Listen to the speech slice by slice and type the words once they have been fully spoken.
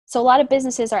So a lot of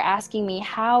businesses are asking me,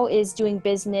 how is doing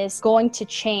business going to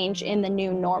change in the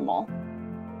new normal?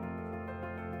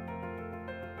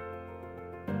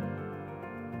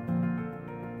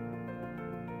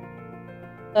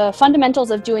 The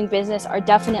fundamentals of doing business are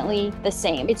definitely the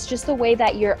same. It's just the way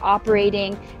that you're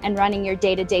operating and running your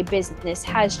day-to-day business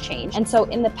has changed. And so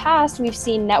in the past, we've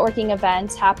seen networking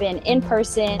events happen in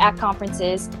person at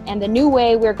conferences. And the new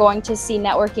way we're going to see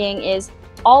networking is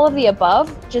all of the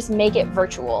above, just make it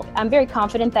virtual. I'm very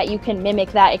confident that you can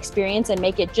mimic that experience and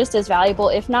make it just as valuable,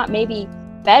 if not maybe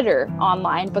better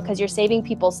online, because you're saving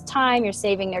people's time, you're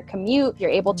saving their commute, you're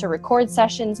able to record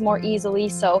sessions more easily.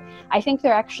 So I think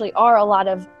there actually are a lot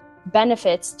of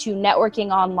benefits to networking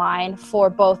online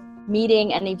for both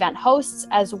meeting and event hosts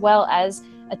as well as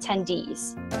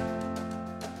attendees.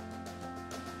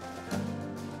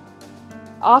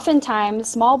 Oftentimes,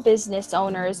 small business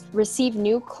owners receive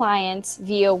new clients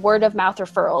via word-of-mouth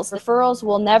referrals. Referrals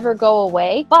will never go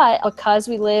away, but because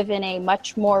we live in a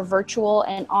much more virtual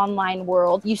and online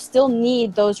world, you still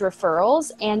need those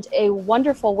referrals, and a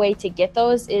wonderful way to get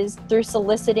those is through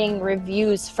soliciting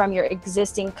reviews from your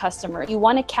existing customers. You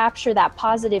want to capture that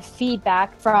positive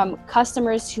feedback from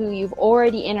customers who you've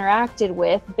already interacted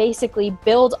with, basically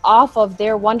build off of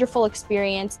their wonderful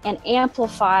experience and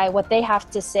amplify what they have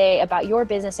to say about your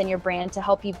business and your brand to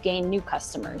help you gain new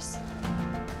customers.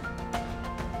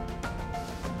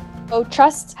 So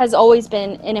trust has always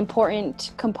been an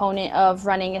important component of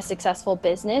running a successful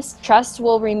business. Trust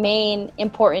will remain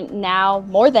important now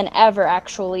more than ever,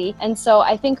 actually. And so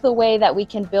I think the way that we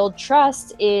can build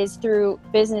trust is through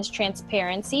business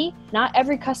transparency. Not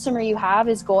every customer you have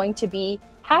is going to be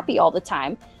happy all the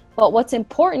time. But what's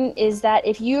important is that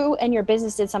if you and your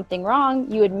business did something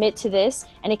wrong, you admit to this,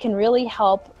 and it can really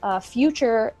help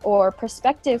future or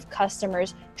prospective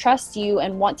customers trust you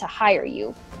and want to hire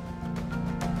you.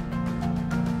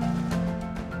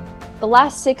 The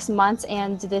last 6 months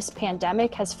and this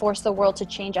pandemic has forced the world to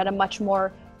change at a much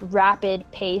more rapid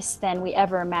pace than we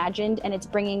ever imagined, and it's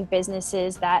bringing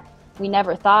businesses that we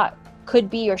never thought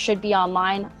could be or should be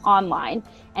online,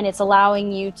 and it's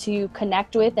allowing you to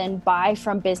connect with and buy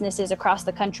from businesses across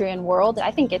the country and world. I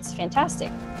think it's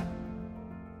fantastic.